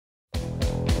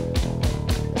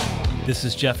This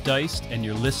is Jeff Deist, and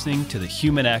you're listening to the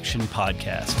Human Action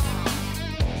Podcast.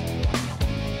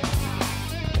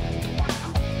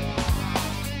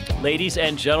 Ladies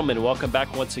and gentlemen, welcome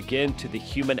back once again to the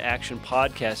Human Action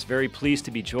Podcast. Very pleased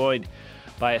to be joined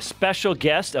by a special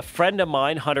guest, a friend of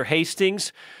mine, Hunter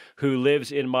Hastings, who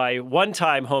lives in my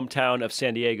one-time hometown of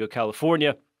San Diego,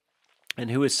 California,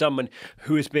 and who is someone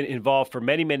who has been involved for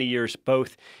many, many years,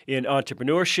 both in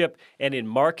entrepreneurship and in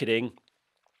marketing,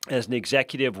 as an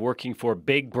executive working for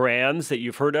big brands that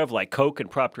you've heard of, like Coke and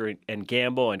Procter and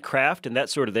Gamble and Kraft and that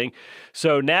sort of thing.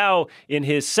 So now, in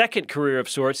his second career of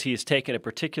sorts, he has taken a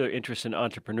particular interest in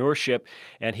entrepreneurship,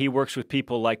 and he works with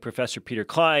people like Professor Peter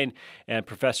Klein and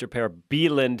Professor Per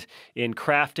Bieland in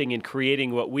crafting and creating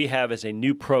what we have as a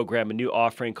new program, a new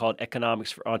offering called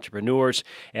Economics for Entrepreneurs.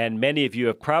 And many of you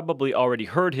have probably already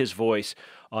heard his voice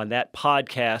on that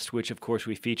podcast, which of course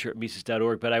we feature at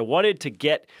Mises.org. But I wanted to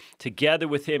get together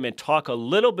with him and talk a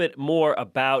little bit more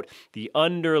about the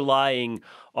underlying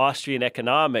Austrian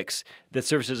economics that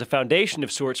serves as a foundation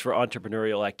of sorts for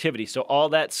entrepreneurial activity. So all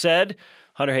that said,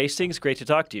 Hunter Hastings, great to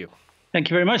talk to you. Thank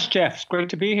you very much, Jeff. It's great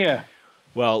to be here.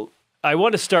 Well, I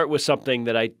want to start with something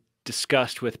that I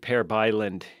discussed with Per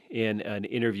Bieland in an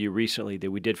interview recently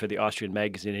that we did for the Austrian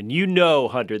magazine. And you know,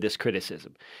 Hunter, this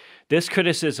criticism. This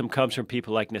criticism comes from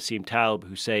people like Nassim Taleb,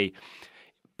 who say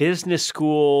business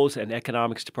schools and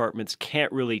economics departments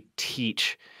can't really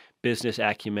teach business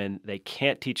acumen. They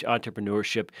can't teach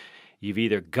entrepreneurship. You've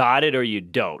either got it or you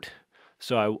don't.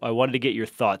 So I wanted to get your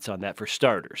thoughts on that for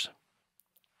starters.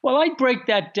 Well, I break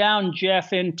that down,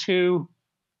 Jeff, into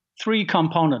three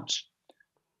components.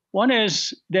 One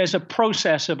is there's a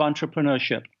process of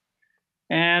entrepreneurship,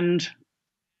 and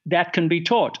that can be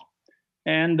taught.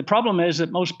 And the problem is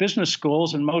that most business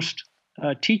schools and most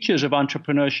teachers of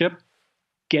entrepreneurship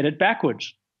get it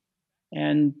backwards.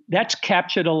 And that's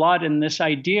captured a lot in this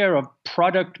idea of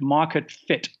product market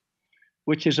fit,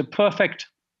 which is a perfect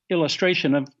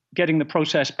illustration of getting the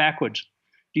process backwards,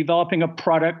 developing a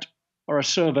product or a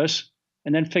service,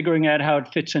 and then figuring out how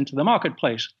it fits into the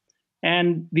marketplace.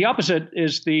 And the opposite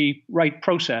is the right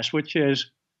process, which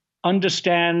is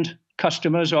understand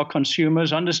customers or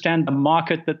consumers, understand the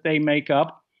market that they make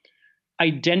up,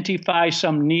 identify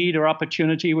some need or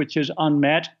opportunity which is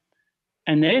unmet,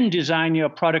 and then design your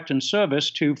product and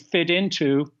service to fit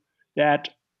into that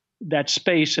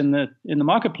space in the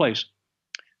marketplace.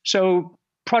 So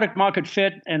product market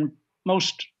fit and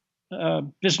most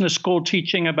business school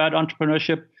teaching about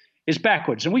entrepreneurship is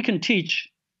backwards. And we can teach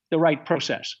the right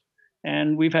process.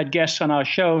 And we've had guests on our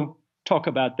show talk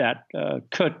about that.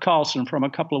 Kurt Carlson from a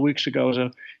couple of weeks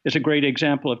ago is a great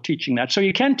example of teaching that. So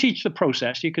you can teach the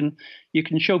process. You can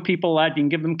show people that. You can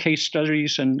give them case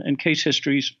studies and case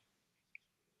histories.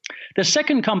 The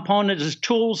second component is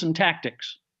tools and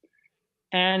tactics.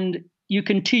 And you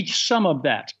can teach some of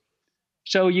that.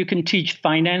 So you can teach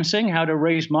financing, how to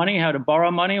raise money, how to borrow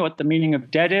money, what the meaning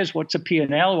of debt is, what's a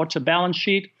P&L, what's a balance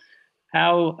sheet,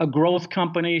 how a growth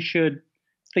company should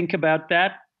think about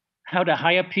that, how to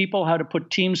hire people, how to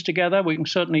put teams together. We can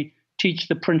certainly teach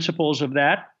the principles of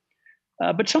that.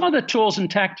 But some of the tools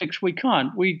and tactics we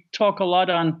can't. We talk a lot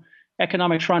on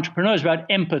Economics for Entrepreneurs about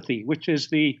empathy, which is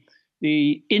the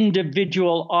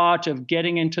individual art of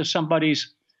getting into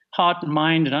somebody's heart and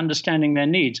mind and understanding their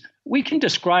needs. We can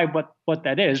describe what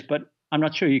that is, but I'm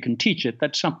not sure you can teach it.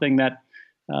 That's something that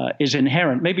is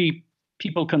inherent. Maybe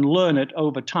people can learn it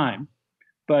over time,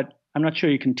 but I'm not sure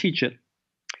you can teach it.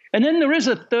 And then there is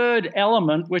a third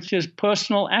element, which is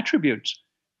personal attributes.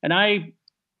 And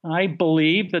I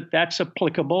believe that that's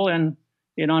applicable in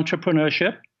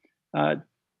entrepreneurship. A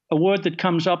word that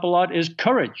comes up a lot is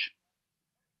courage.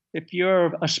 If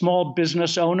you're a small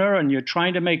business owner and you're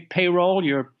trying to make payroll,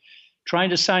 you're trying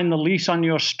to sign the lease on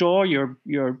your store,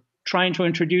 you're trying to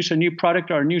introduce a new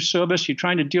product or a new service, you're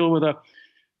trying to deal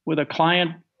with a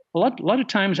client, a lot of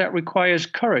times that requires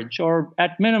courage, or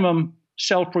at minimum,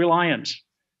 self-reliance.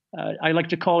 I like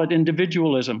to call it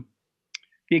individualism.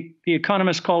 The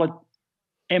economists call it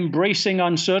embracing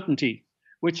uncertainty,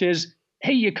 which is,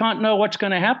 hey, you can't know what's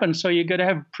going to happen, so you've got to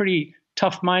have a pretty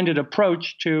tough-minded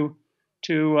approach to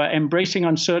embracing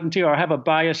uncertainty or have a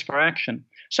bias for action.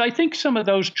 So I think some of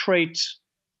those traits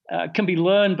can be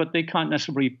learned, but they can't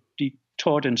necessarily be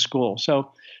taught in school.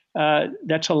 So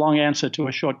that's a long answer to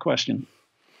a short question.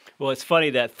 Well, it's funny,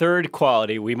 that third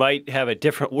quality, we might have a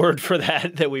different word for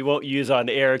that we won't use on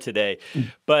air today.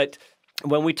 But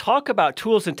when we talk about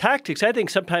tools and tactics, I think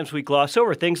sometimes we gloss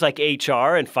over things like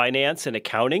HR and finance and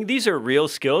accounting. These are real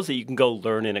skills that you can go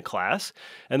learn in a class.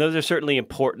 And those are certainly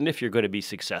important if you're going to be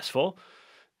successful.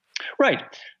 Right.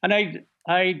 And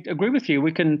I agree with you.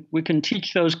 We can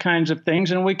teach those kinds of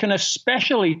things, and we can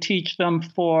especially teach them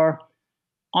for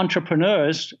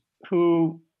entrepreneurs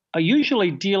who are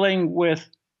usually dealing with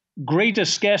greater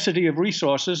scarcity of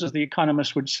resources, as the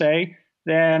economists would say,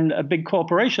 than a big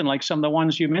corporation like some of the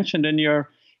ones you mentioned in your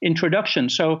introduction.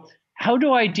 So, how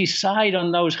do I decide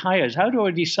on those hires? How do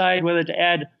I decide whether to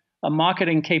add a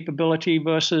marketing capability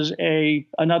versus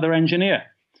another engineer?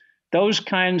 Those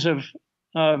kinds of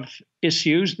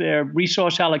issues, they're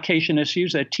resource allocation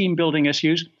issues, they're team building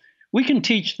issues. We can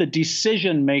teach the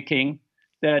decision making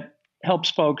that helps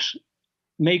folks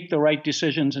make the right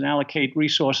decisions and allocate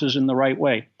resources in the right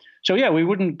way. So yeah, we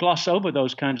wouldn't gloss over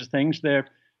those kinds of things. They're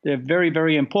very,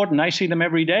 very important. I see them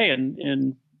every day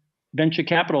in venture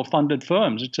capital funded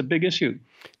firms. It's a big issue.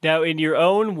 Now, in your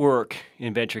own work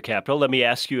in venture capital, let me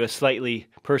ask you a slightly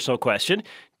personal question.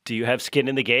 Do you have skin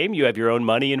in the game? You have your own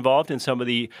money involved in some of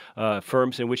the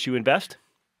firms in which you invest?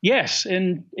 Yes,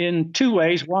 in two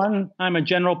ways. One, I'm a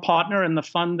general partner in the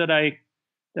fund that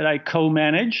I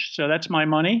co-manage, so that's my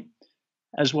money,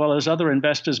 as well as other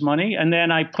investors' money. And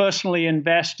then I personally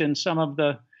invest in some of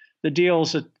the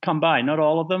deals that come by. Not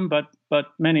all of them, but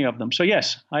many of them. So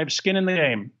yes, I have skin in the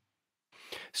game.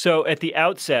 So at the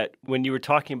outset, when you were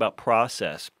talking about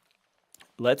process,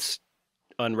 let's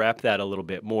unwrap that a little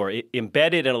bit more.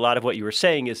 Embedded in a lot of what you were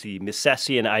saying is the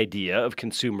Misesian idea of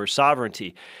consumer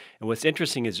sovereignty. And what's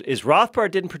interesting is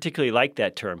Rothbard didn't particularly like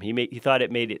that term. He thought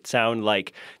it made it sound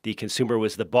like the consumer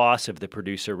was the boss of the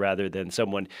producer rather than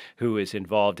someone who is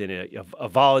involved in a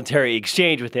voluntary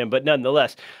exchange with him. But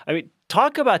nonetheless, I mean,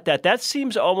 talk about that. That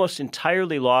seems almost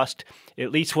entirely lost,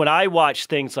 at least when I watch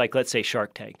things like, let's say,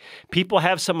 Shark Tank. People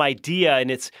have some idea,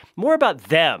 and it's more about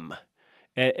them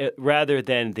rather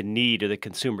than the need of the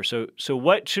consumer. So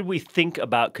what should we think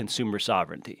about consumer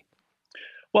sovereignty?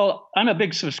 Well, I'm a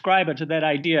big subscriber to that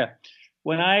idea.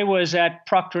 When I was at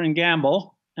Procter &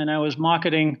 Gamble and I was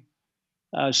marketing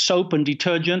soap and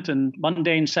detergent and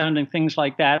mundane sounding things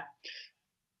like that,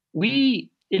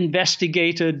 we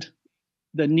investigated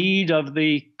the need of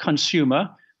the consumer.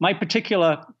 My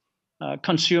particular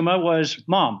consumer was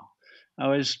mom. I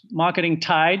was marketing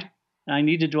Tide. I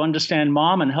needed to understand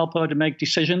mom and help her to make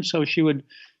decisions so she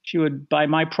would buy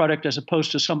my product as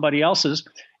opposed to somebody else's.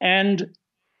 And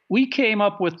we came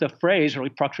up with the phrase, or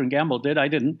Procter & Gamble did, I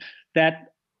didn't,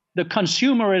 that the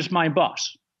consumer is my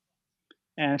boss.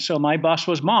 And so my boss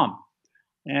was mom.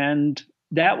 And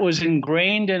that was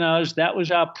ingrained in us. That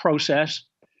was our process.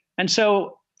 And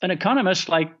so an economist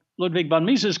like Ludwig von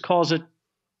Mises calls it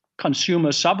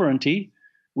consumer sovereignty.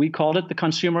 We called it the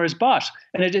consumer is boss.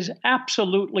 And it is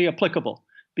absolutely applicable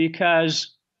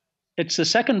because it's the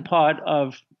second part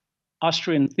of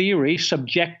Austrian theory,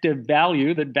 subjective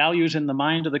value, that values in the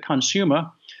mind of the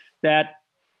consumer, that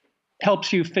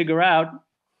helps you figure out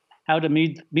how to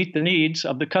meet the needs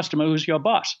of the customer who's your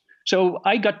boss. So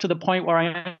I got to the point where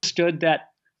I understood that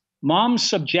mom's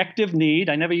subjective need,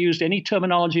 I never used any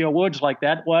terminology or words like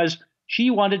that, was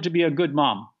she wanted to be a good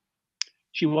mom.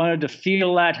 She wanted to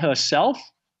feel that herself,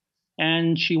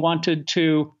 and she wanted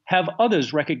to have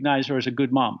others recognize her as a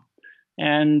good mom.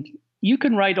 And you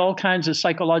can write all kinds of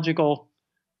psychological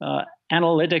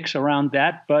analytics around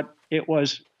that, but it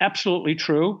was absolutely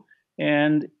true.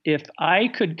 And if I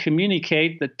could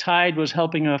communicate that Tide was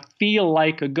helping her feel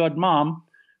like a good mom,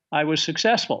 I was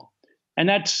successful. And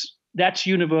that's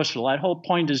universal. That whole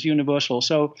point is universal.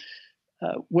 So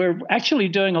we're actually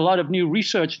doing a lot of new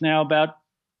research now about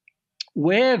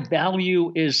where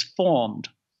value is formed.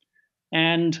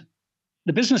 And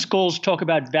the business schools talk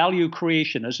about value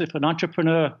creation as if an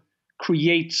entrepreneur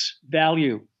creates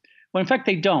value. Well, in fact,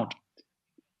 they don't.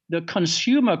 The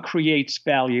consumer creates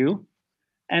value,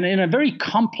 and in a very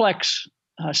complex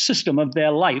system of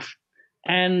their life,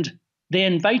 and they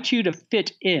invite you to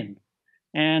fit in.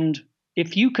 And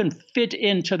if you can fit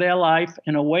into their life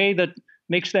in a way that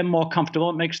makes them more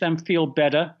comfortable, makes them feel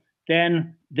better,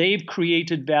 then they've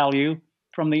created value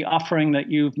from the offering that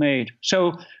you've made.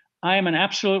 So I am an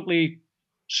absolutely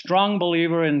strong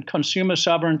believer in consumer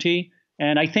sovereignty.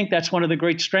 And I think that's one of the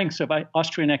great strengths of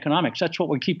Austrian economics. That's what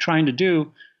we keep trying to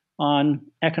do on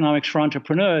Economics for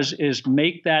Entrepreneurs, is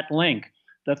make that link.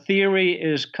 The theory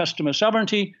is customer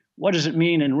sovereignty. What does it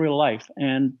mean in real life?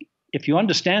 And if you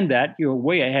understand that, you're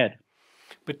way ahead.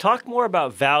 But talk more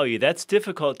about value. That's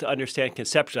difficult to understand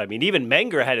conceptually. I mean, even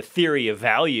Menger had a theory of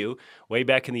value way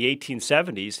back in the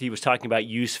 1870s. He was talking about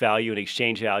use value and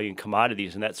exchange value and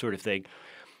commodities and that sort of thing.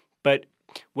 But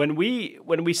when we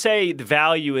say the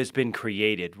value has been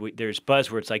created, there's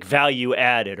buzzwords like value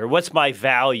added, or what's my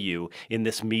value in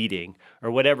this meeting,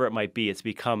 or whatever it might be. It's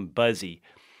become buzzy.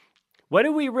 What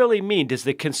do we really mean? Does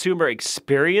the consumer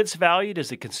experience value? Does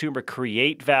the consumer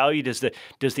create value? Does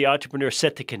the entrepreneur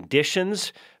set the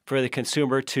conditions for the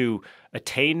consumer to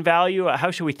attain value? How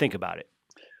should we think about it?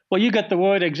 Well, you got the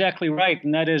word exactly right,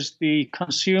 and that is the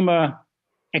consumer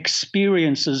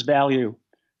experiences value.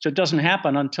 So it doesn't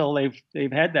happen until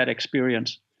they've had that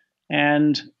experience.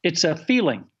 And it's a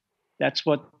feeling. That's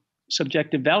what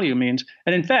subjective value means.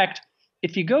 And in fact,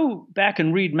 if you go back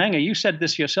and read Menger, you said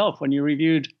this yourself when you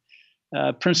reviewed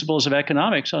Principles of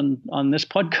Economics on this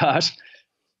podcast,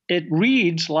 it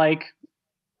reads like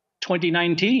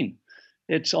 2019.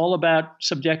 It's all about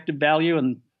subjective value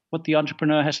and what the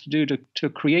entrepreneur has to do to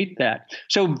create that.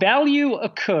 So value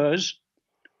occurs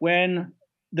when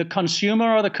the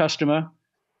consumer or the customer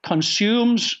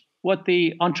consumes what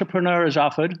the entrepreneur has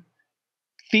offered,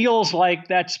 feels like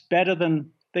that's better than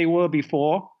they were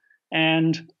before,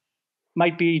 and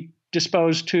might be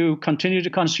disposed to continue to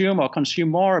consume or consume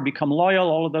more or become loyal,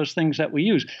 all of those things that we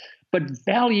use. But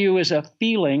value is a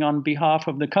feeling on behalf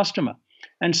of the customer.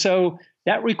 And so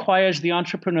that requires the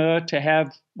entrepreneur to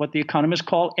have what the economists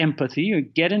call empathy. You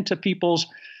get into people's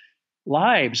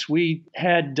lives. We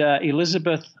had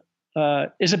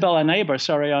Isabella Neighbor,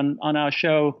 on our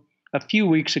show a few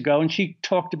weeks ago, and she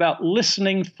talked about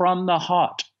listening from the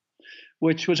heart,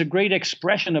 which was a great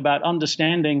expression about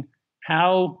understanding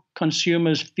how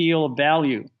consumers feel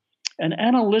value. And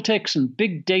analytics and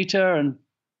big data and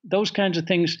those kinds of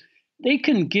things, they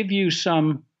can give you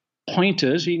some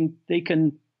pointers. They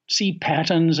can see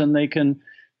patterns, and they can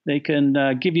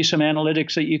give you some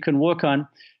analytics that you can work on,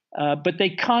 but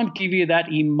they can't give you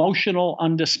that emotional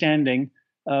understanding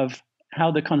of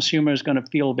how the consumer is going to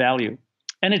feel value.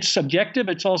 And it's subjective.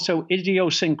 It's also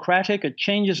idiosyncratic. It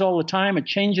changes all the time. It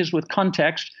changes with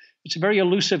context. It's a very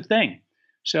elusive thing.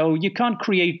 So you can't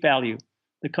create value.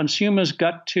 The consumer's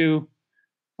got to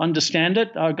understand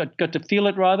it, or got to feel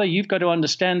it rather. You've got to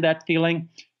understand that feeling.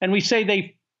 And we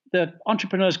say the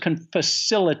entrepreneurs can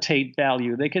facilitate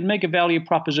value. They can make a value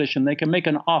proposition. They can make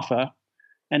an offer,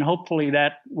 and hopefully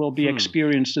that will be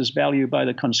experienced as value by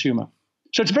the consumer.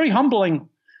 So it's a very humbling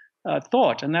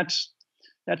thought, and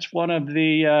that's one of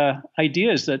the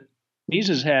ideas that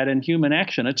Mises had in Human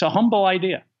Action. It's a humble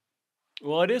idea.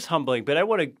 Well, it is humbling, but I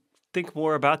want to think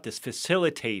more about this,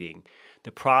 facilitating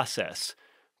the process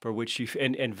for which you,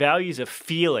 and values of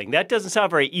feeling. That doesn't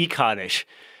sound very econish.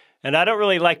 And I don't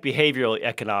really like behavioral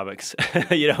economics, and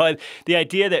the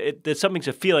idea that something's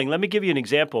a feeling. Let me give you an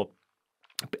example.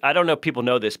 I don't know if people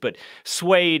know this, but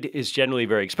suede is generally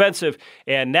very expensive.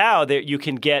 And now you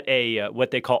can get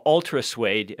what they call ultra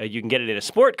suede. You can get it in a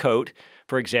sport coat,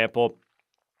 for example,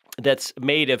 that's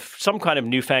made of some kind of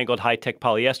newfangled high-tech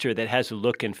polyester that has a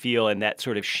look and feel and that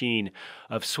sort of sheen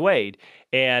of suede.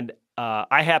 And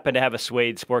I happen to have a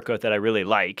suede sport coat that I really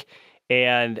like.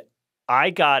 And I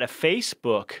got a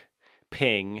Facebook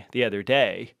ping the other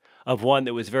day of one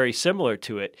that was very similar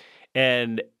to it.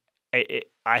 And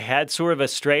I had sort of a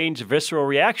strange visceral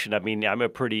reaction. I mean,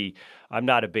 I'm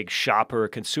not a big shopper or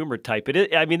consumer type.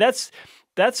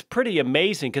 That's pretty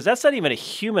amazing, because that's not even a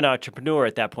human entrepreneur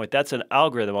at that point. That's an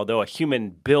algorithm, although a human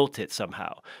built it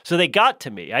somehow. So they got to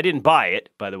me. I didn't buy it,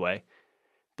 by the way,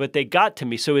 but they got to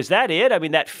me. So is that it? I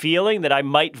mean, that feeling that I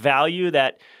might value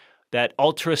that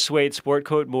ultra suede sport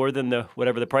coat more than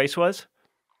whatever the price was?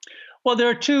 Well, there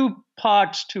are two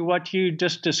parts to what you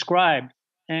just described,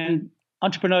 and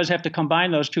entrepreneurs have to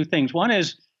combine those two things. One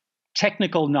is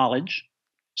technical knowledge.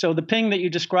 So the ping that you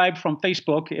described from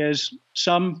Facebook is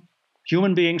some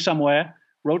human being somewhere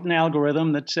wrote an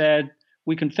algorithm that said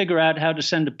we can figure out how to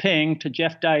send a ping to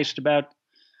Jeff Deist about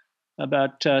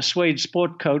suede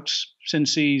sport coats,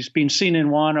 since he's been seen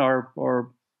in one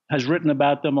or has written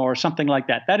about them or something like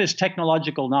that. That is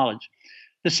technological knowledge.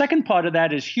 The second part of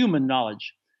that is human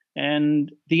knowledge.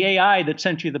 And the AI that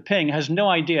sent you the ping has no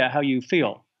idea how you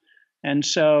feel. And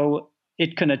so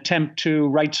it can attempt to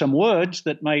write some words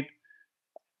that might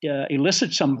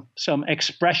elicit some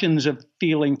expressions of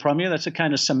feeling from you. That's a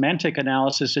kind of semantic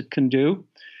analysis it can do.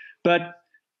 But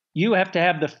you have to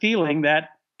have the feeling that,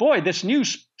 boy, this new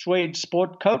suede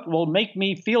sport coat will make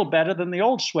me feel better than the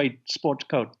old suede sport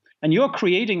coat. And you're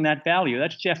creating that value.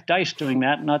 That's Jeff Deist doing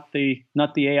that, not the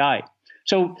AI.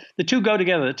 So the two go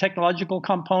together, the technological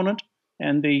component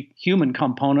and the human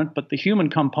component. But the human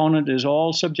component is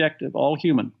all subjective, all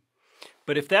human.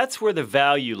 But if that's where the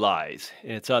value lies,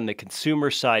 and it's on the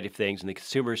consumer side of things, and the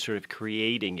consumer is sort of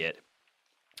creating it,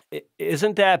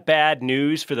 isn't that bad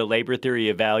news for the labor theory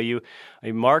of value? I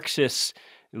mean, Marxists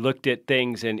looked at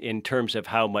things in terms of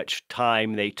how much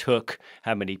time they took,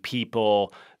 how many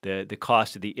people, the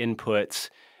cost of the inputs.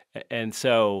 And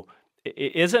so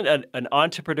Isn't an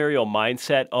entrepreneurial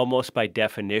mindset almost by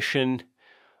definition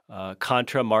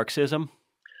contra Marxism?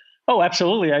 Oh,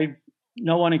 absolutely.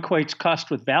 No one equates cost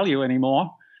with value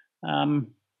anymore.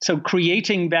 So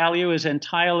creating value is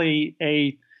entirely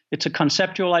it's a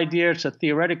conceptual idea. It's a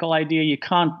theoretical idea. You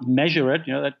can't measure it.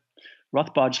 You know that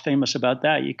Rothbard's famous about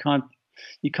that. You can't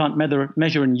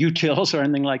measure in utils or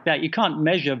anything like that. You can't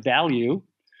measure value.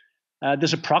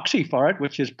 There's a proxy for it,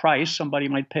 which is price. Somebody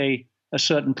might pay a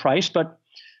certain price, but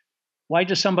why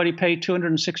does somebody pay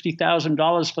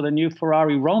 $260,000 for the new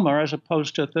Ferrari Roma as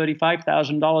opposed to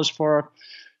 $35,000 for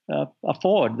a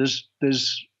Ford?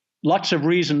 There's lots of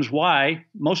reasons why,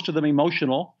 most of them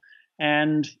emotional,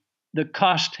 and the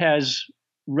cost has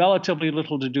relatively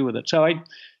little to do with it. So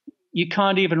you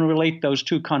can't even relate those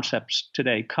two concepts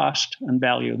today, cost and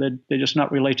value. They're just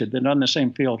not related. They're not in the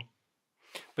same field.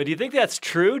 But do you think that's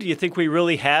true? Do you think we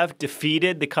really have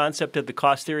defeated the concept of the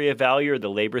cost theory of value or the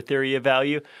labor theory of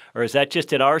value? Or is that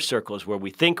just in our circles where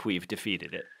we think we've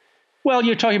defeated it? Well,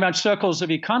 you're talking about circles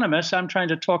of economists. I'm trying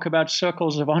to talk about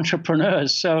circles of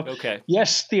entrepreneurs. So, okay.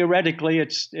 Yes, theoretically,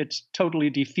 it's totally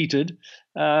defeated,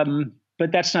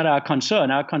 but that's not our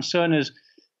concern. Our concern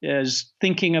is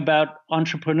thinking about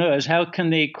entrepreneurs. How can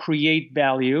they create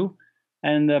value?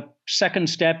 And the second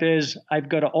step is I've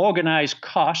got to organize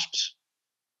costs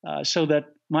so that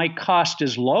my cost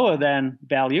is lower than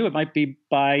value. It might be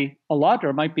by a lot or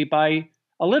it might be by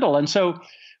a little. And so,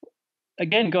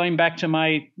 again, going back to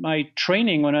my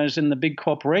training when I was in the big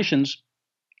corporations,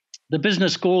 the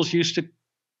business schools used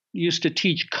to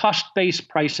teach cost-based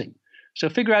pricing. So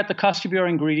figure out the cost of your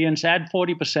ingredients, add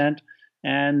 40%,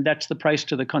 and that's the price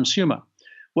to the consumer.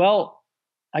 Well,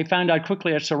 I found out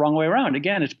quickly it's the wrong way around.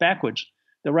 Again, it's backwards.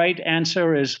 The right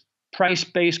answer is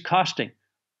price-based costing.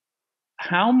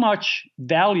 How much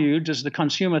value does the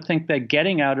consumer think they're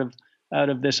getting out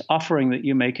of this offering that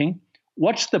you're making?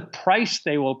 What's the price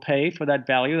they will pay for that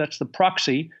value? That's the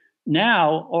proxy.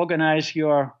 Now organize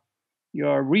your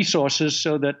resources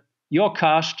so that your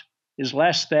cost is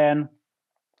less than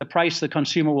the price the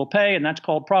consumer will pay, and that's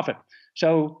called profit.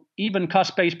 So even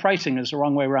cost-based pricing is the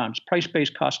wrong way around. It's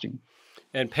price-based costing.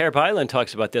 And Per Byland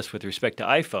talks about this with respect to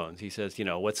iPhones. He says,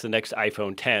 what's the next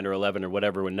iPhone 10 or 11 or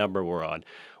whatever number we're on?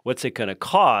 What's it going to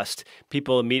cost?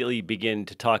 People immediately begin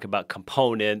to talk about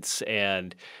components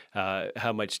and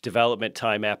how much development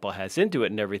time Apple has into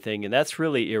it and everything. And that's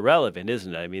really irrelevant,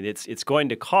 isn't it? I mean, it's going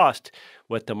to cost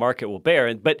what the market will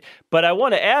bear. But I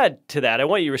want to add to that. I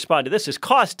want you to respond to this. Is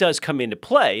cost does come into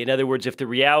play. In other words, if the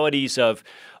realities of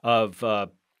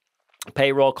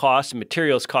payroll costs and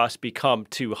materials costs become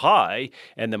too high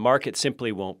and the market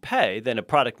simply won't pay, then a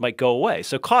product might go away.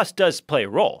 So cost does play a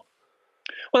role.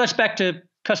 Well, that's back to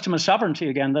customer sovereignty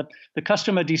again. The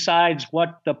customer decides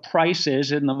what the price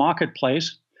is in the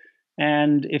marketplace.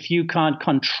 And if you can't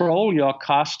control your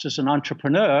costs as an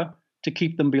entrepreneur to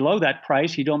keep them below that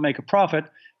price, you don't make a profit,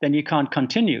 then you can't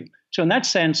continue. So in that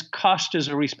sense, cost is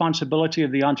a responsibility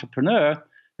of the entrepreneur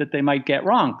that they might get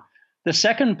wrong. The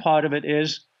second part of it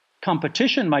is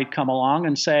competition might come along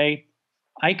and say,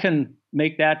 I can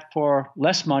make that for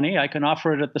less money. I can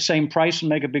offer it at the same price and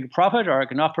make a big profit, or I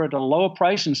can offer it at a lower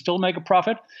price and still make a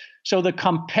profit. So the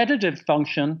competitive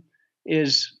function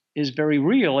is very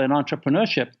real in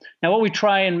entrepreneurship. Now, what we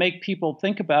try and make people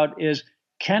think about is,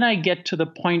 can I get to the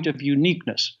point of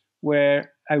uniqueness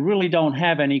where I really don't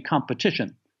have any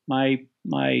competition?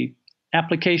 My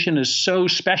application is so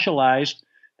specialized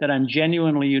that I'm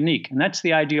genuinely unique. And that's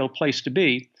the ideal place to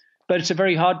be. But it's a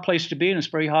very hard place to be, and it's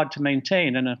very hard to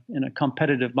maintain in a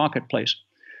competitive marketplace.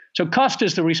 So cost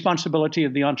is the responsibility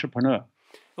of the entrepreneur.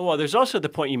 Well, there's also the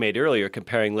point you made earlier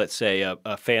comparing, let's say,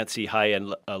 a fancy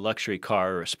high-end luxury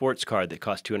car or a sports car that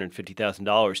costs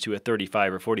 $250,000 to a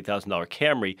 $35,000 or $40,000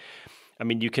 Camry. I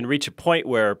mean, you can reach a point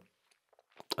where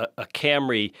a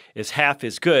Camry is half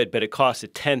as good, but it costs a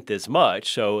tenth as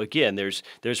much. So again,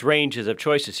 there's ranges of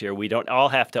choices here. We don't all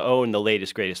have to own the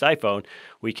latest, greatest iPhone.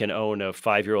 We can own a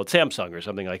 5-year-old Samsung or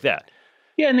something like that.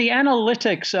 Yeah, and the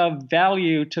analytics of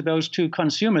value to those two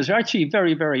consumers are actually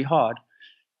very, very hard.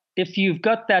 If you've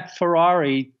got that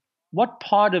Ferrari, what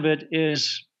part of it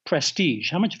is prestige?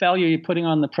 How much value are you putting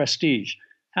on the prestige?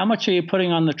 How much are you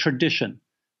putting on the tradition?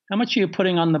 How much are you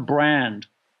putting on the brand?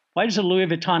 Why does a Louis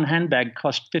Vuitton handbag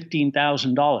cost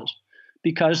 $15,000?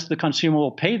 Because the consumer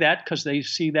will pay that because they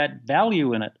see that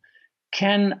value in it.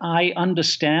 Can I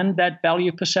understand that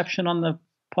value perception on the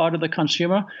part of the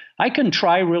consumer? I can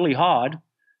try really hard,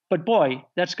 but boy,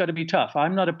 that's got to be tough.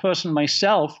 I'm not a person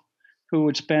myself who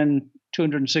would spend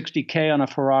 $260K on a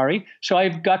Ferrari, so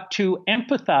I've got to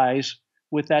empathize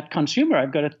with that consumer.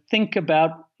 I've got to think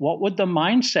about what would the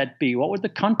mindset be? What would the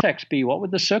context be? What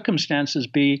would the circumstances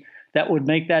be that would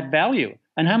make that value?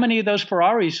 And how many of those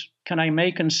Ferraris can I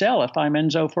make and sell if I'm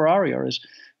Enzo Ferrari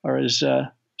or his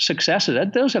successor?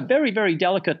 Those are very, very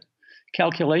delicate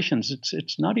calculations.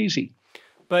 It's not easy.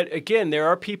 But again, there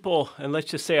are people, and let's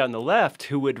just say on the left,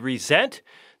 who would resent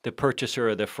the purchaser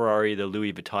of the Ferrari, the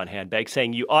Louis Vuitton handbag,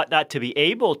 saying you ought not to be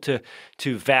able to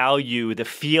value the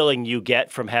feeling you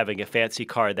get from having a fancy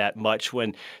car that much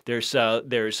when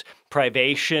there's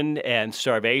privation and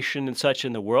starvation and such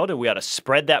in the world, and we ought to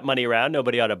spread that money around.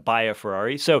 Nobody ought to buy a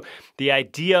Ferrari. So the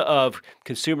idea of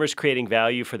consumers creating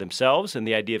value for themselves and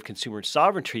the idea of consumer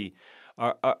sovereignty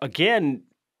are again,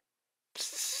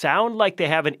 sound like they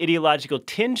have an ideological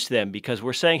tinge to them, because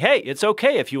we're saying, hey, it's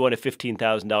okay if you want a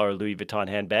 $15,000 Louis Vuitton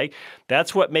handbag.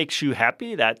 That's what makes you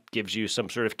happy. That gives you some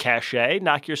sort of cachet.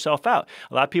 Knock yourself out.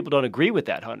 A lot of people don't agree with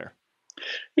that, Hunter.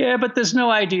 Yeah, but there's no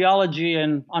ideology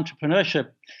in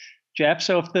entrepreneurship, Jeff.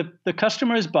 So if the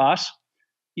customer is boss,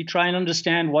 you try and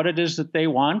understand what it is that they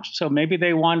want. So maybe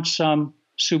they want some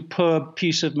superb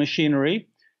piece of machinery.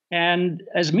 And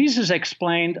as Mises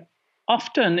explained,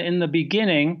 often in the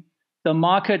beginning, the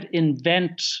market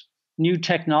invents new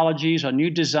technologies or new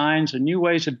designs or new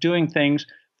ways of doing things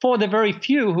for the very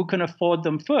few who can afford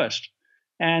them first.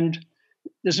 And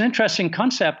there's an interesting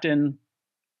concept in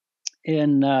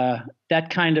that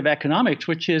kind of economics,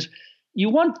 which is you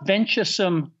want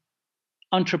venturesome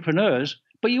entrepreneurs,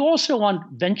 but you also want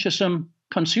venturesome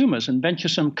consumers and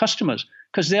venturesome customers,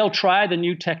 because they'll try the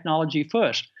new technology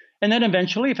first. And then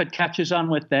eventually, if it catches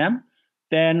on with them,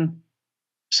 then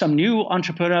some new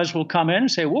entrepreneurs will come in and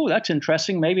say, whoa, that's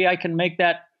interesting. Maybe I can make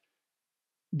that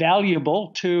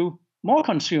valuable to more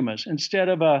consumers. Instead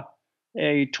of a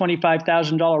 $25,000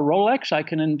 Rolex, I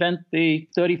can invent the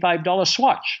 $35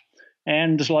 Swatch.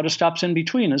 And there's a lot of stops in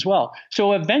between as well.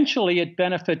 So eventually it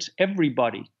benefits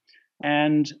everybody.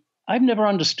 And I've never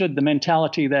understood the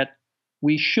mentality that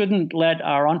we shouldn't let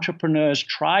our entrepreneurs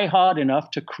try hard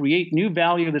enough to create new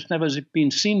value that's never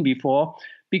been seen before,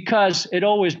 because it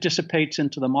always dissipates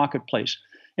into the marketplace.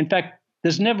 In fact,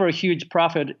 there's never a huge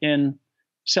profit in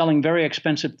selling very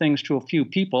expensive things to a few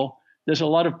people. There's a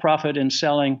lot of profit in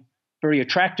selling very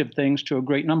attractive things to a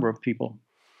great number of people.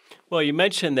 Well, you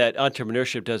mentioned that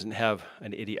entrepreneurship doesn't have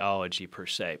an ideology per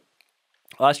se.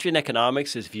 Austrian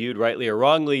economics is viewed, rightly or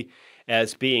wrongly,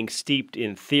 as being steeped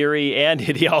in theory and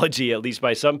ideology, at least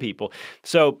by some people.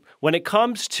 So when it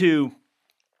comes to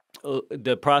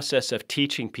the process of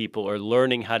teaching people or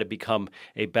learning how to become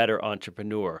a better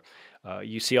entrepreneur,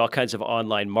 you see all kinds of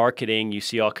online marketing. You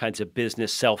see all kinds of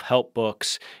business self-help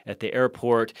books at the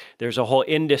airport. There's a whole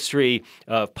industry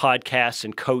of podcasts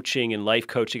and coaching and life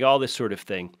coaching, all this sort of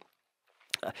thing.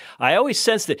 I always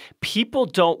sense that people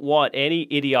don't want any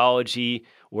ideology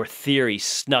or theory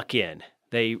snuck in.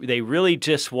 They really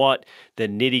just want the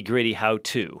nitty-gritty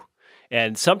how-to.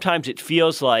 And sometimes it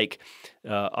feels like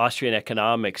Austrian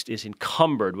economics is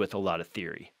encumbered with a lot of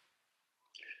theory.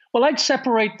 Well, I'd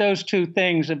separate those two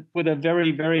things with a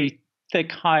very, very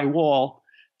thick, high wall.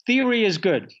 Theory is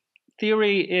good.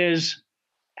 Theory is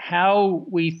how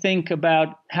we think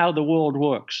about how the world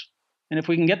works. And if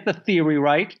we can get the theory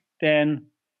right, then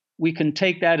we can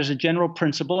take that as a general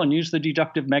principle and use the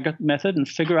deductive method and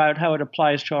figure out how it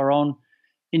applies to our own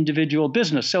individual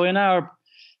business. So in our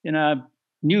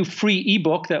new free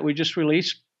ebook that we just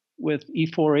released with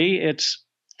E4E, it's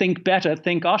Think Better,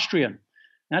 Think Austrian.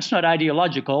 That's not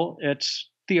ideological, it's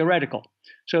theoretical.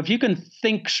 So if you can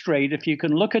think straight, if you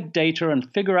can look at data and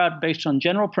figure out based on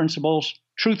general principles,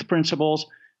 truth principles,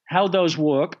 how those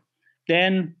work,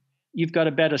 then you've got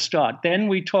a better start. Then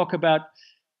we talk about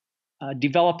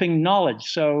developing knowledge.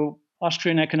 So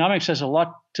Austrian economics has a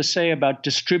lot to say about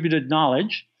distributed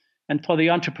knowledge. And for the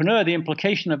entrepreneur, the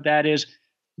implication of that is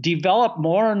develop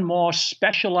more and more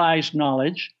specialized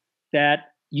knowledge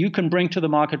that you can bring to the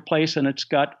marketplace and it's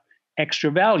got extra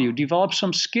value. Develop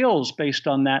some skills based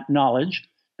on that knowledge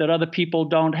that other people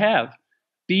don't have.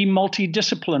 Be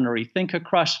multidisciplinary. Think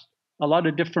across a lot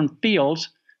of different fields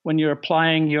when you're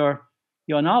applying your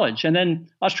knowledge. And then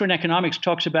Austrian economics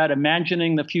talks about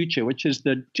imagining the future, which is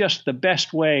just the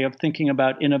best way of thinking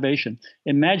about innovation.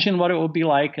 Imagine what it will be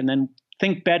like and then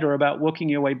think better about working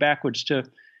your way backwards to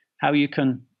how you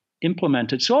can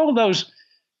implement it. So all of those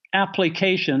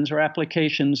applications are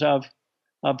applications of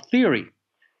theory.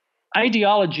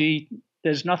 Ideology,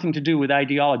 there's nothing to do with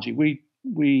ideology.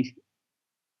 We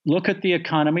look at the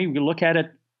economy, we look at it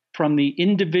from the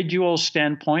individual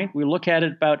standpoint, we look at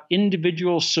it about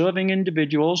individuals serving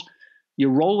individuals. You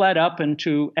roll that up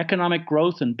into economic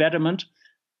growth and betterment,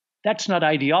 that's not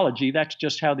ideology. That's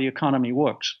just how the economy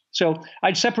works. So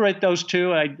I'd separate those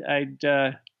two. I'd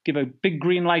give a big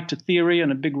green light to theory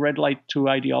and a big red light to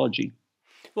ideology.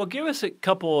 Well, give us a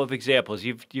couple of examples.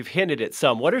 You've hinted at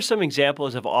some. What are some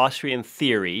examples of Austrian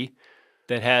theory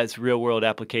that has real-world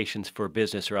applications for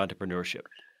business or entrepreneurship?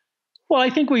 Well, I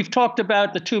think we've talked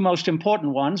about the two most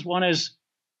important ones. One is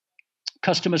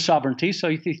customer sovereignty. So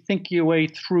if you think your way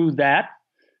through that,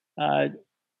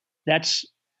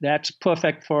 that's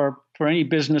perfect for any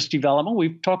business development.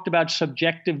 We've talked about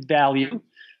subjective value.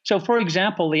 So, for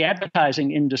example, the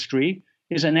advertising industry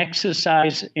is an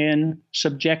exercise in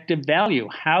subjective value.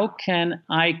 How can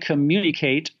I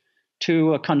communicate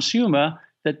to a consumer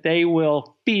that they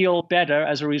will feel better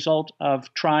as a result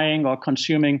of trying or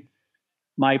consuming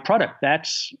my product?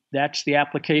 That's the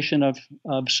application of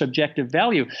subjective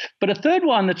value. But a third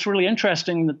one that's really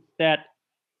interesting that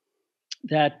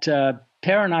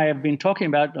Per and I have been talking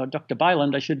about, or Dr.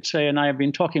 Byland, I should say, and I have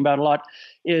been talking about a lot,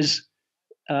 is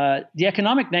the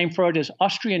economic name for it is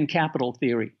Austrian capital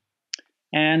theory.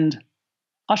 And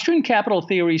Austrian capital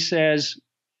theory says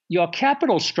your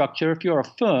capital structure, if you're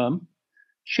a firm,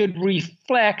 should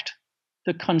reflect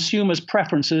the consumer's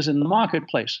preferences in the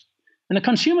marketplace. And the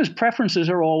consumer's preferences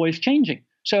are always changing.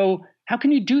 So how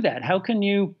can you do that? How can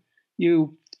you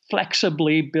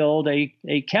flexibly build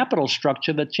a capital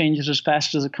structure that changes as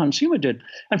fast as the consumer did?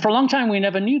 And for a long time, we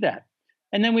never knew that.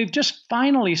 And then we've just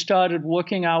finally started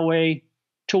working our way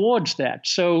towards that.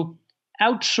 So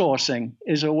outsourcing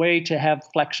is a way to have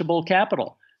flexible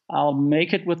capital. I'll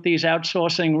make it with these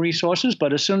outsourcing resources,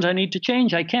 but as soon as I need to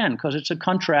change, I can, because it's a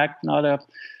contract, not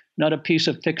a piece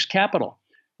of fixed capital.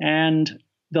 And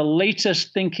the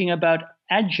latest thinking about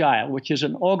agile, which is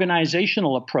an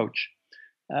organizational approach.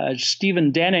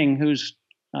 Stephen Denning, who's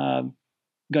going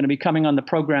to be coming on the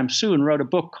program soon, wrote a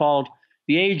book called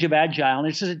The Age of Agile. And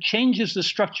it says it changes the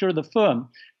structure of the firm.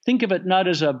 Think of it not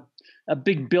as a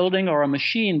big building or a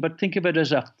machine, but think of it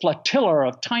as a flotilla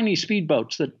of tiny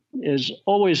speedboats that is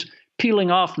always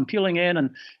peeling off and peeling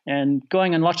in and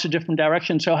going in lots of different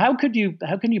directions. So how can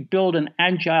you build an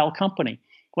agile company?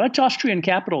 Well, that's Austrian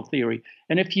capital theory.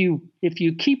 And if you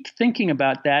keep thinking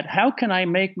about that, how can I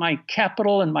make my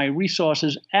capital and my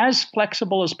resources as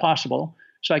flexible as possible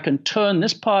so I can turn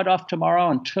this part off tomorrow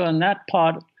and turn that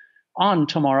part on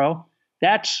tomorrow?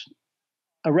 That's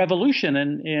a revolution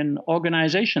in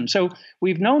organization. So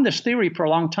we've known this theory for a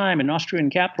long time in Austrian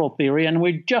capital theory, and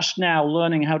we're just now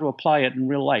learning how to apply it in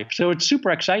real life. So it's super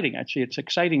exciting, actually. It's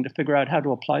exciting to figure out how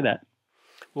to apply that.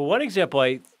 Well, one example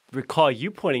I recall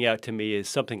you pointing out to me is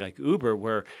something like Uber,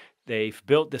 where they've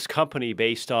built this company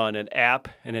based on an app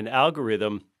and an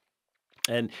algorithm,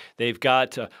 and they've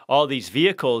got all these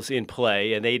vehicles in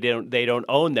play, and they don't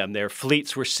own them. Their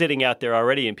fleets were sitting out there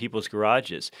already in people's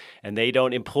garages, and they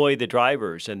don't employ the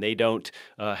drivers, and they don't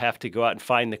have to go out and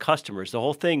find the customers. The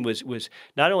whole thing was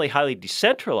not only highly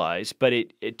decentralized, but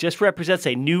it just represents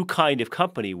a new kind of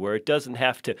company where it doesn't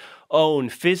have to own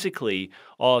physically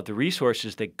all of the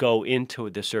resources that go into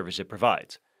the service it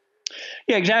provides.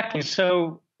 Yeah, exactly.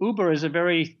 So Uber is a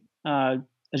very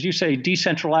as you say,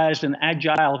 decentralized and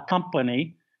agile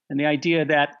company, and the idea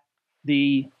that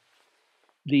the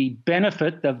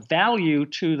benefit, the value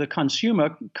to the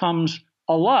consumer comes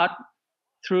a lot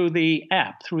through the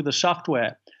app, through the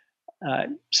software.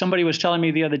 Somebody was telling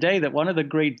me the other day that one of the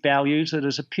great values that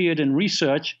has appeared in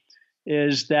research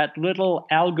is that little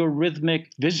algorithmic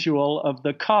visual of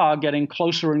the car getting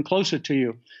closer and closer to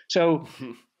you. So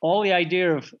all the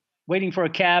idea of waiting for a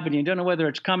cab and you don't know whether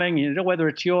it's coming, you don't know whether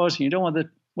it's yours, and you don't know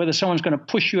whether someone's going to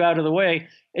push you out of the way,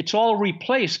 it's all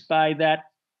replaced by that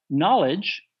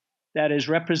knowledge that is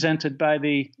represented by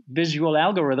the visual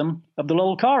algorithm of the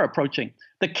little car approaching.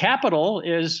 The capital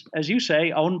is, as you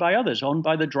say, owned by others, owned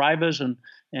by the drivers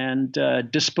and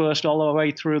dispersed all the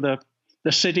way through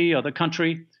the city or the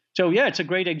country. So yeah, it's a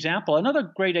great example.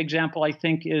 Another great example, I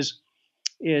think, is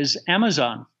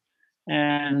Amazon.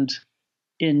 And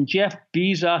in Jeff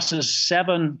Bezos's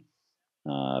 7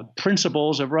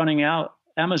 principles of running out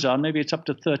Amazon, maybe it's up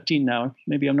to 13 now,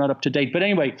 maybe I'm not up to date. But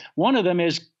anyway, one of them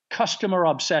is customer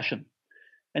obsession.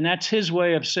 And that's his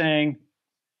way of saying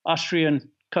Austrian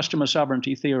customer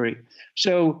sovereignty theory.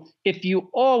 So if you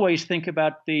always think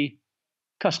about the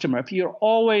customer, if you're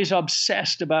always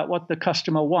obsessed about what the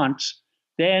customer wants,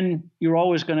 then you're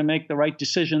always going to make the right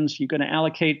decisions. You're going to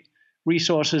allocate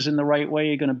resources in the right way.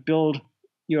 You're going to build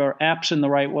your apps in the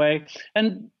right way.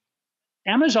 And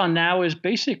Amazon now is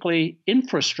basically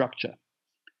infrastructure.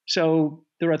 So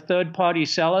there are third-party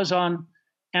sellers on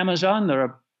Amazon. There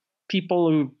are people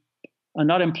who are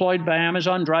not employed by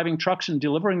Amazon driving trucks and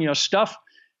delivering your stuff.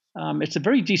 It's a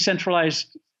very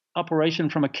decentralized operation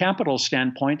from a capital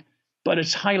standpoint, but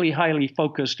it's highly, highly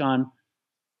focused on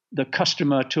the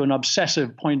customer to an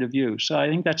obsessive point of view. So I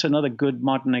think that's another good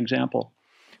modern example.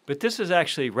 But this has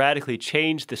actually radically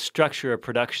changed the structure of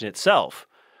production itself,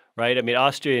 right? I mean,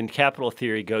 Austrian capital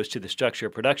theory goes to the structure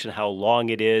of production, how long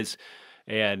it is,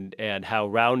 and how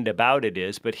roundabout it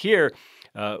is. But here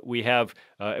we have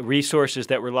resources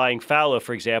that were lying fallow,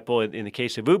 for example, in the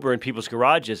case of Uber, in people's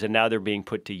garages, and now they're being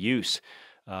put to use,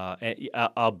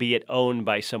 albeit owned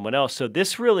by someone else. So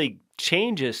this really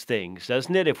changes things,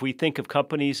 doesn't it? If we think of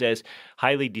companies as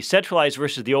highly decentralized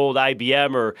versus the old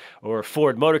IBM or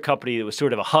Ford Motor Company that was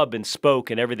sort of a hub and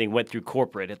spoke and everything went through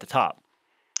corporate at the top.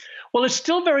 Well, it's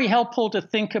still very helpful to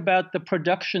think about the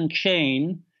production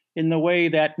chain in the way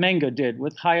that Menger did,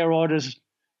 with higher orders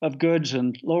of goods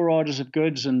and lower orders of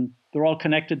goods, and they're all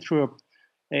connected through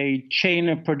a chain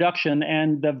of production.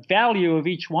 And the value of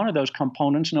each one of those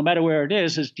components, no matter where it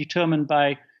is determined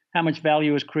by how much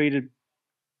value is created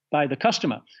by the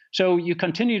customer. So you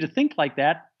continue to think like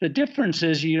that. The difference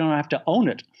is you don't have to own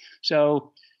it.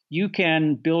 So you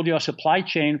can build your supply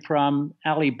chain from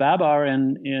Alibaba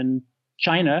in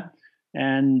China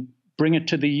and bring it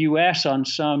to the US on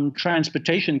some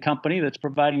transportation company that's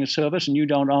providing a service and you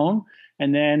don't own.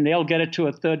 And then they'll get it to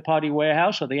a third-party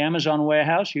warehouse or the Amazon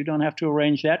warehouse. You don't have to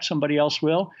arrange that. Somebody else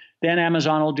will. Then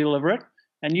Amazon will deliver it.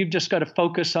 And you've just got to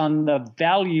focus on the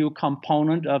value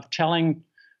component of telling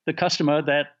the customer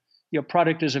that your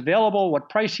product is available, what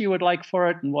price you would like for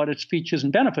it, and what its features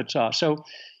and benefits are. So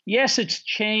yes, it's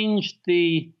changed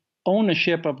the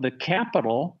ownership of the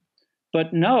capital,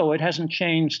 but no, it hasn't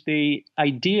changed the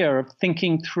idea of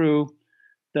thinking through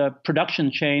the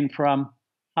production chain from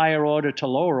higher order to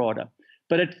lower order.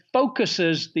 But it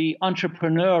focuses the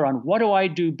entrepreneur on what do I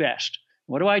do best?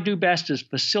 What do I do best is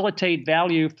facilitate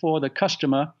value for the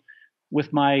customer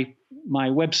with my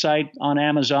website on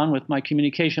Amazon, with my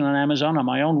communication on Amazon, on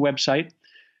my own website.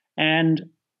 And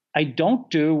I don't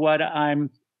do what I'm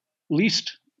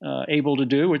least able to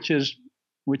do, which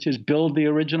is build the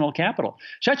original capital.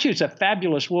 So actually, it's a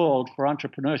fabulous world for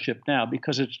entrepreneurship now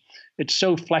because it's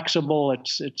so flexible,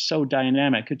 it's so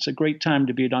dynamic. It's a great time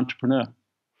to be an entrepreneur.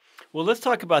 Well, let's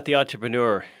talk about the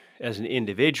entrepreneur as an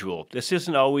individual. This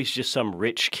isn't always just some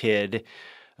rich kid.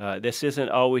 This isn't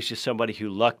always just somebody who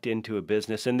lucked into a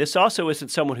business. And this also isn't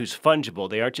someone who's fungible.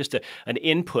 They aren't just an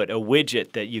input, a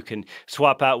widget that you can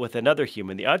swap out with another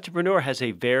human. The entrepreneur has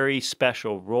a very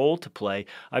special role to play.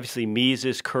 Obviously,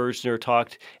 Mises, Kerzner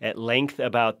talked at length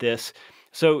about this.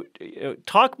 So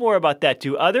talk more about that.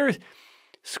 Do other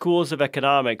schools of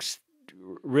economics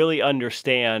really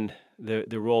understand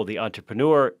the role of the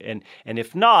entrepreneur? And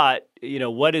if not,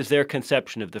 what is their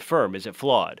conception of the firm? Is it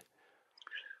flawed?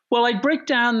 Well, I break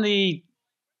down the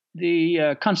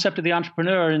concept of the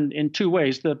entrepreneur in two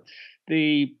ways.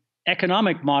 The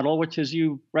economic model, which, as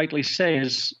you rightly say,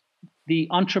 is the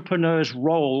entrepreneur's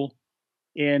role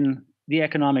in the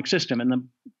economic system, in the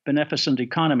beneficent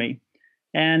economy.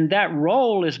 And that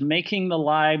role is making the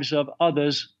lives of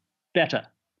others better.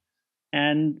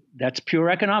 And that's pure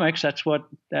economics. That's what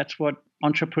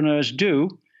entrepreneurs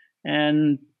do.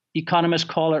 And economists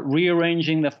call it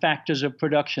rearranging the factors of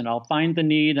production. I'll find the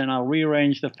need and I'll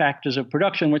rearrange the factors of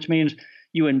production, which means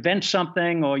you invent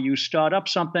something or you start up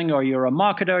something, or you're a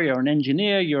marketer, you're an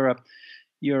engineer, you're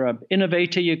an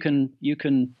innovator. You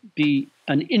can be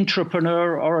an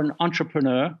intrapreneur or an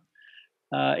entrepreneur.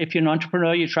 If you're an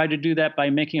entrepreneur, you try to do that by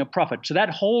making a profit. So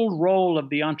that whole role of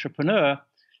the entrepreneur,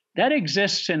 that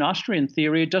exists in Austrian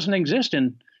theory. It doesn't exist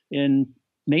in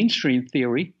mainstream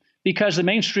theory, because the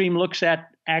mainstream looks at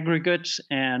aggregates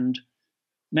and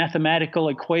mathematical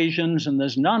equations, and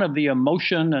there's none of the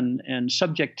emotion and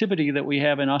subjectivity that we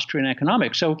have in Austrian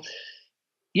economics. So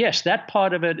yes, that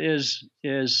part of it is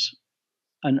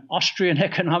an Austrian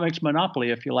economics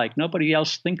monopoly, if you like. Nobody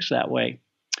else thinks that way.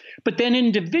 But then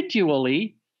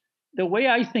individually, the way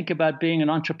I think about being an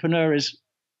entrepreneur is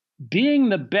being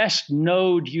the best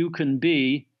node you can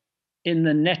be in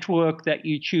the network that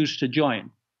you choose to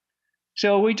join.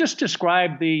 So we just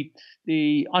described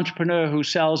the entrepreneur who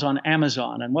sells on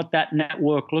Amazon and what that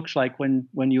network looks like when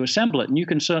you assemble it. And you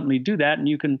can certainly do that, and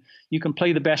you can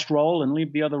play the best role and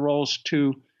leave the other roles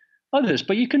to others.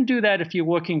 But you can do that if you're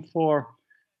working for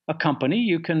a company.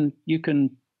 You can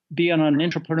be on an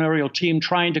entrepreneurial team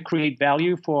trying to create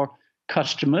value for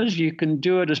customers. You can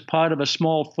do it as part of a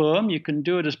small firm. You can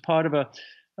do it as part of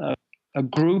a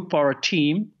group or a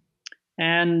team.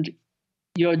 And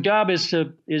your job is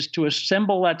to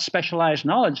assemble that specialized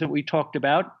knowledge that we talked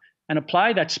about and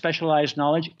apply that specialized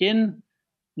knowledge in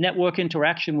network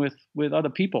interaction with other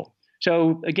people.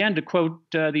 So again, to quote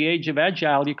The Age of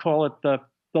Agile, you call it the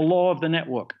law of the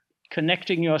network.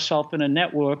 connecting yourself in a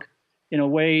network in a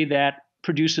way that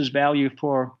produces value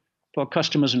for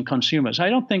customers and consumers. I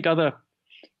don't think other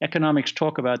economics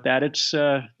talk about that. It's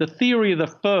the theory of the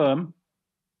firm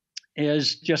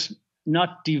is just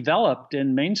not developed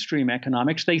in mainstream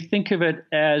economics. They think of it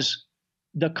as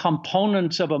the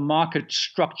components of a market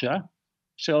structure.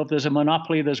 So if there's a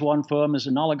monopoly, there's one firm. There's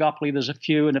an oligopoly, there's a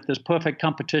few. And if there's perfect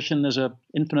competition, there's an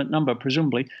infinite number,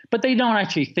 presumably. But they don't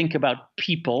actually think about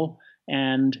people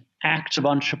and acts of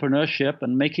entrepreneurship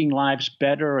and making lives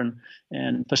better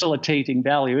and facilitating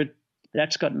value.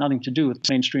 That's got nothing to do with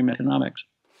mainstream economics.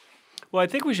 Well, I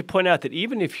think we should point out that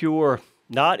even if you're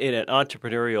not in an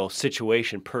entrepreneurial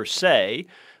situation per se,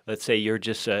 let's say you're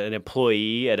just an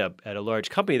employee at a large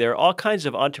company, there are all kinds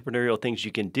of entrepreneurial things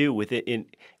you can do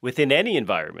within any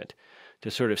environment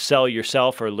to sort of sell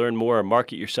yourself or learn more or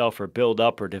market yourself or build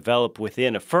up or develop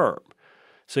within a firm.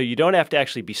 So you don't have to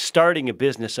actually be starting a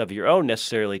business of your own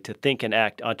necessarily to think and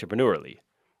act entrepreneurially.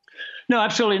 No,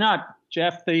 absolutely not,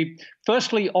 Jeff.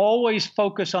 Firstly, always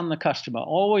focus on the customer.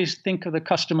 Always think of the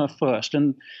customer first.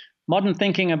 And modern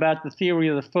thinking about the theory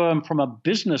of the firm from a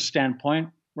business standpoint,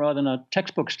 rather than a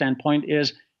textbook standpoint,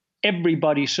 is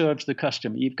everybody serves the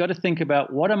customer. You've got to think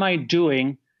about, what am I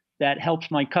doing that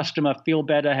helps my customer feel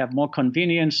better, have more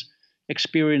convenience,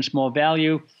 experience more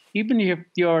value? Even if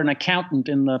you're an accountant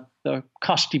in the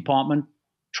cost department,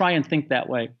 try and think that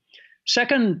way.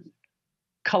 Second,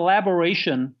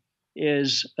 collaboration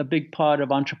is a big part of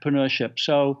entrepreneurship.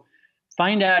 So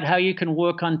find out how you can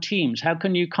work on teams. How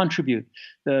can you contribute?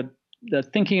 The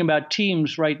thinking about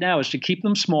teams right now is to keep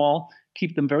them small,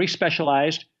 keep them very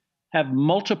specialized, have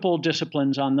multiple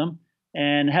disciplines on them,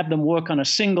 and have them work on a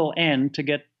single end to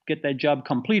get their job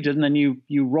completed. And then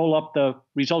you roll up the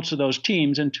results of those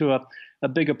teams into a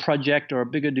bigger project or a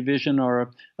bigger division or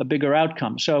a bigger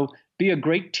outcome. So be a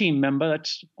great team member.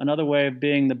 That's another way of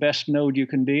being the best node you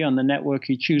can be on the network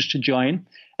you choose to join.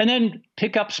 And then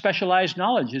pick up specialized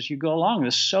knowledge as you go along.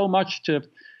 There's so much to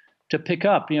pick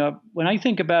up. When I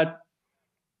think about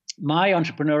my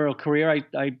entrepreneurial career,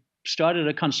 I started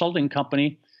a consulting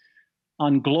company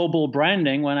on global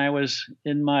branding when I was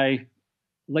in my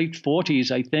late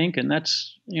 40s, I think, and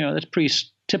that's pretty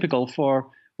typical for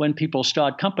when people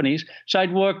start companies. So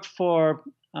I'd worked for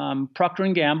Procter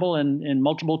 & Gamble in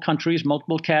multiple countries,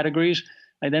 multiple categories.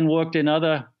 I then worked in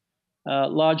other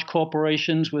large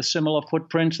corporations with similar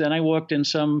footprints. Then I worked in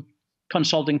some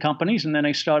consulting companies, and then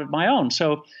I started my own.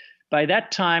 So by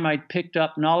that time, I picked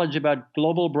up knowledge about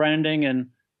global branding in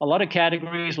a lot of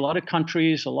categories, a lot of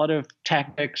countries, a lot of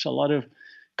tactics, a lot of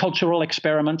cultural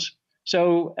experiments.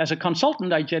 So as a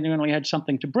consultant, I genuinely had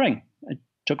something to bring. It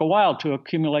took a while to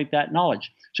accumulate that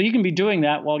knowledge. So you can be doing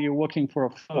that while you're working for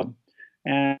a firm.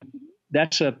 And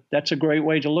that's a great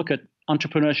way to look at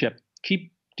entrepreneurship.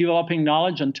 Keep developing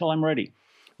knowledge until I'm ready.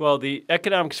 Well, the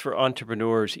Economics for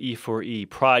Entrepreneurs E4E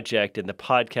project and the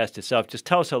podcast itself, just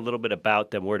tell us a little bit about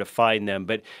them, where to find them,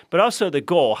 but also the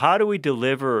goal. How do we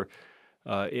deliver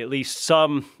at least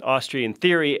some Austrian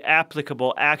theory,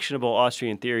 applicable, actionable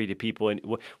Austrian theory to people? And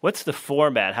what's the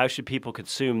format? How should people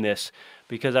consume this?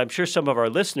 Because I'm sure some of our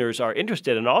listeners are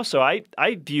interested. And also, I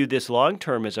view this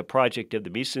long-term as a project of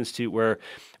the Mises Institute where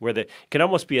it can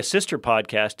almost be a sister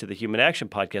podcast to the Human Action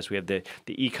podcast. We have the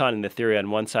econ and the theory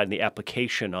on one side and the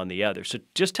application on the other. So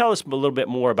just tell us a little bit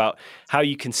more about how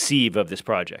you conceive of this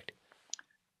project.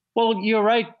 Well, you're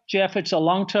right, Jeff. It's a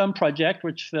long-term project,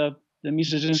 which the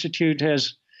Mises Institute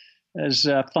has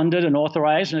funded and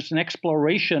authorized, and it's an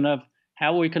exploration of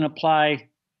how we can apply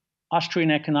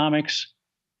Austrian economics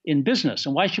in business.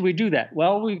 And why should we do that?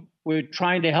 Well, we're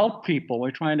trying to help people. We're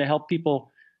trying to help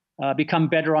people become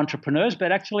better entrepreneurs,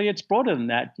 but actually it's broader than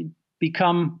that.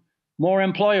 Become more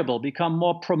employable, become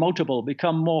more promotable,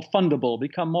 become more fundable,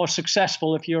 become more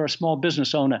successful if you're a small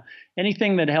business owner.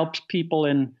 Anything that helps people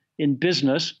in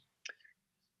business,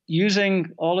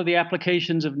 using all of the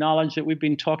applications of knowledge that we've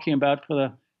been talking about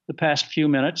for the past few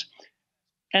minutes.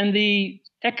 And the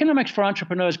Economics for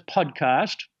Entrepreneurs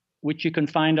podcast, which you can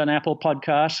find on Apple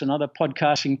Podcasts and other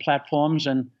podcasting platforms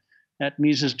and at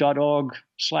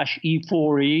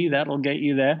Mises.org/E4E, that'll get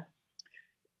you there.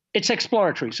 It's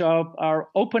exploratory. So our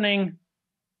opening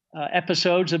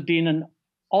episodes have been an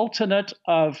alternate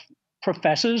of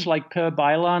professors like Per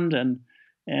Byland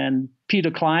and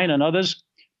Peter Klein and others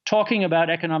talking about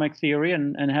economic theory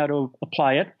and how to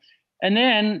apply it. And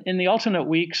then in the alternate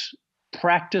weeks,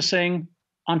 practicing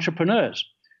entrepreneurs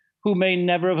who may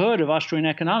never have heard of Austrian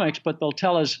economics, but they'll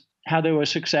tell us how they were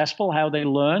successful, how they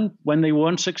learned, when they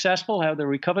weren't successful, how they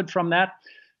recovered from that.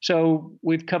 So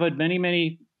we've covered many,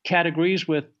 many categories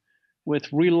with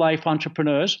real-life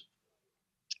entrepreneurs.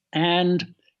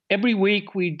 And every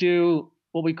week we do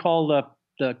what we call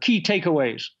the key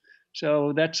takeaways.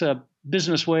 So that's a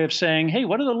business way of saying, hey,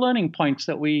 what are the learning points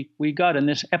that we got in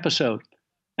this episode?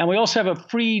 And we also have a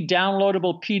free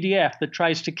downloadable PDF that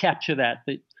tries to capture that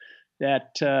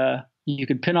you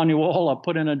could pin on your wall or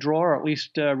put in a drawer, or at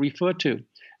least refer to.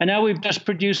 And now we've just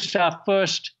produced our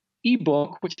first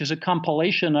ebook, which is a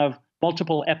compilation of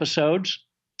multiple episodes.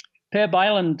 Per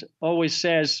Byland always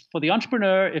says, for the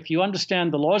entrepreneur, if you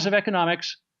understand the laws of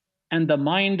economics and the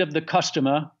mind of the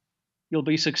customer, you'll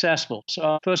be successful. So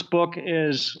our first book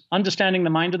is Understanding the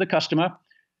Mind of the Customer,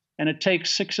 and it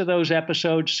takes 6 of those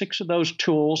episodes, 6 of those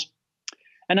tools.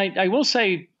 And I will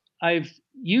say I've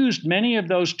used many of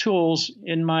those tools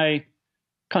in my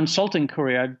consulting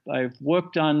career. I've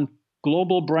worked on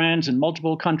global brands in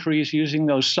multiple countries using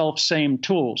those self-same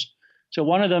tools. So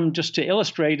one of them, just to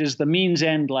illustrate, is the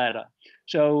means-end ladder.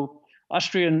 So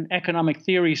Austrian economic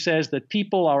theory says that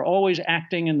people are always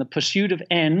acting in the pursuit of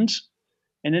ends,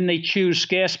 and then they choose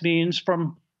scarce means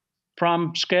from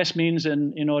scarce means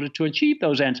in order to achieve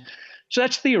those ends. So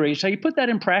that's theory. So you put that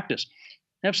in practice.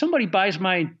 Now, if somebody buys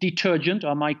my detergent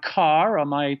or my car or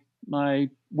my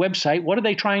website, what are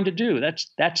they trying to do?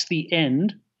 That's the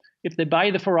end. If they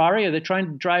buy the Ferrari, are they trying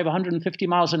to drive 150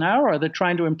 miles an hour, or are they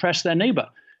trying to impress their neighbor?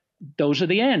 Those are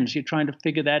the ends. You're trying to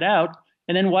figure that out.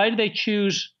 And then why do they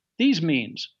choose these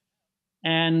means?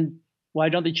 And why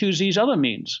don't they choose these other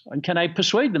means? And can I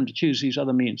persuade them to choose these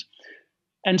other means?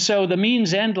 And so the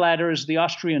means end ladder is the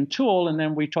Austrian tool. And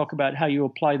then we talk about how you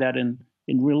apply that in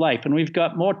real life. And we've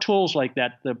got more tools like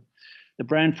that. The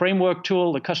brand framework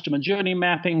tool, the customer journey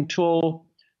mapping tool,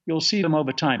 you'll see them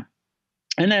over time.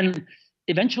 And then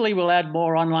eventually we'll add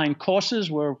more online courses.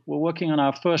 We're working on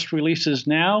our first releases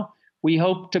now. We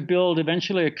hope to build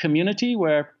eventually a community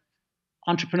where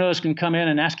entrepreneurs can come in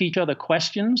and ask each other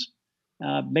questions.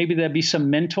 Maybe there'd be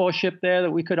some mentorship there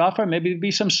that we could offer. Maybe there'd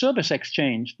be some service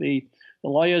exchange. The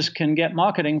lawyers can get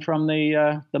marketing from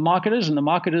the marketers, and the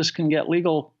marketers can get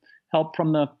legal help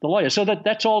from the lawyers. So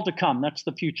that's all to come. That's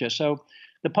the future. So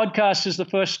the podcast is the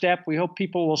first step. We hope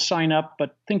people will sign up,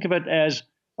 but think of it as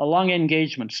a long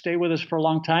engagement. Stay with us for a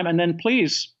long time. And then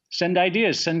please send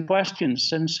ideas, send questions,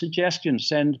 send suggestions,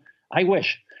 send I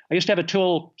wish. I used to have a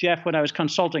tool, Jeff, when I was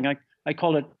consulting. I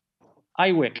called it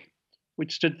IWIC,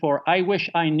 which stood for I wish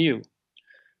I knew.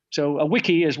 So a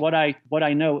wiki is what I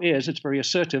know is. It's very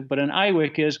assertive. But an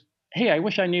IWIC is, hey, I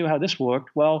wish I knew how this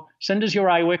worked. Well, send us your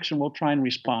IWICs and we'll try and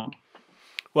respond.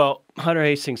 Well, Hunter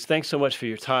Hastings, thanks so much for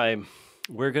your time.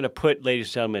 We're going to put, ladies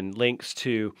and gentlemen, links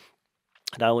to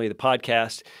not only the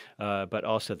podcast, but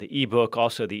also the ebook,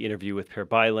 also the interview with Per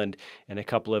Byland, and a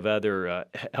couple of other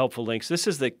helpful links. This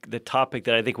is the topic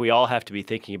that I think we all have to be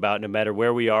thinking about, no matter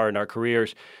where we are in our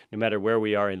careers, no matter where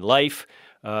we are in life.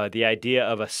 The idea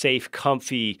of a safe,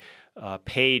 comfy,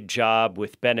 paid job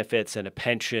with benefits and a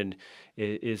pension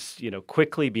is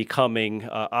quickly becoming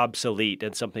obsolete,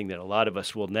 and something that a lot of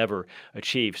us will never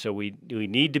achieve. So we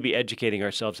need to be educating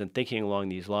ourselves and thinking along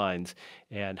these lines.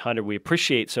 And Hunter, we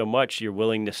appreciate so much your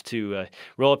willingness to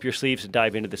roll up your sleeves and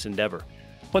dive into this endeavor.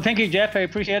 Well, thank you, Jeff. I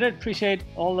appreciate it. Appreciate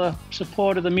all the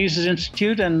support of the Mises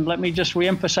Institute. And let me just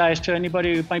reemphasize to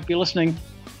anybody who might be listening,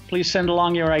 please send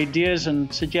along your ideas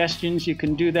and suggestions. You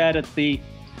can do that at the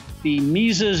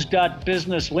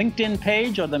Mises.business LinkedIn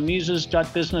page or the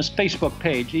Mises.business Facebook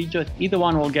page. Either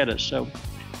one will get us. So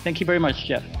thank you very much,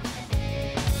 Jeff.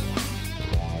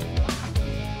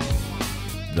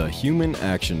 The Human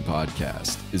Action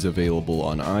Podcast is available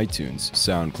on iTunes,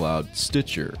 SoundCloud,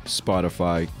 Stitcher,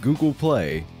 Spotify, Google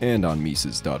Play, and on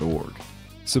Mises.org.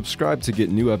 Subscribe to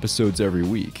get new episodes every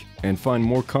week and find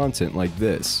more content like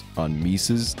this on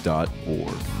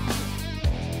Mises.org.